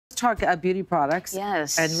talk beauty products.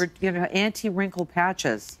 Yes. And we're anti-wrinkle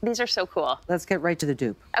patches. These are so cool. Let's get right to the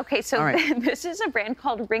dupe. Okay, so this is a brand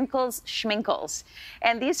called Wrinkles Schminkles.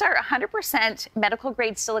 And these are 100%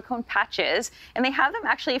 medical-grade silicone patches. And they have them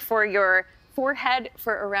actually for your forehead,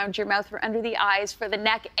 for around your mouth, for under the eyes, for the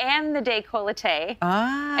neck, and the décolleté.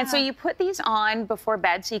 And so you put these on before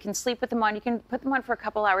bed so you can sleep with them on. You can put them on for a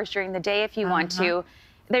couple hours during the day if you want to.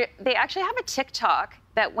 They actually have a TikTok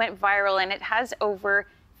that went viral, and it has over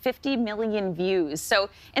 50 million views. So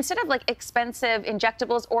instead of like expensive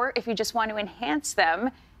injectables, or if you just want to enhance them,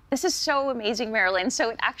 this is so amazing, Marilyn. So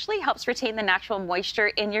it actually helps retain the natural moisture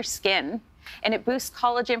in your skin, and it boosts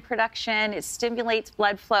collagen production, it stimulates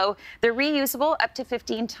blood flow. They're reusable up to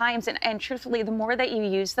 15 times, and truthfully, the more that you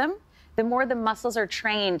use them, the more the muscles are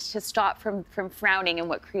trained to stop from frowning, and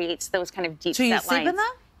what creates those kind of deep set lines. So you sleep in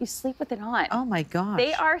them? You sleep with it on. Oh my gosh.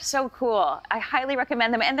 They are so cool. I highly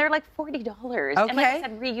recommend them, and they're like $40. Okay. And like I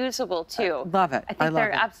said, reusable too. Love it. I think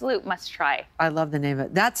they're absolute must try. I love the name of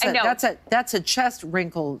it. That's a chest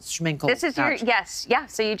wrinkle schminkle. This is your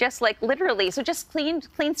So you just like literally, so just clean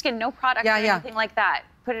skin, no product or anything like that.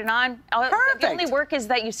 Put it on. Perfect. The only work is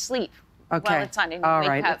that you sleep while it's on. And all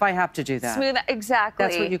right. If I have to do that. Smooth. Exactly.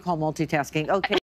 That's what you call multitasking. Okay.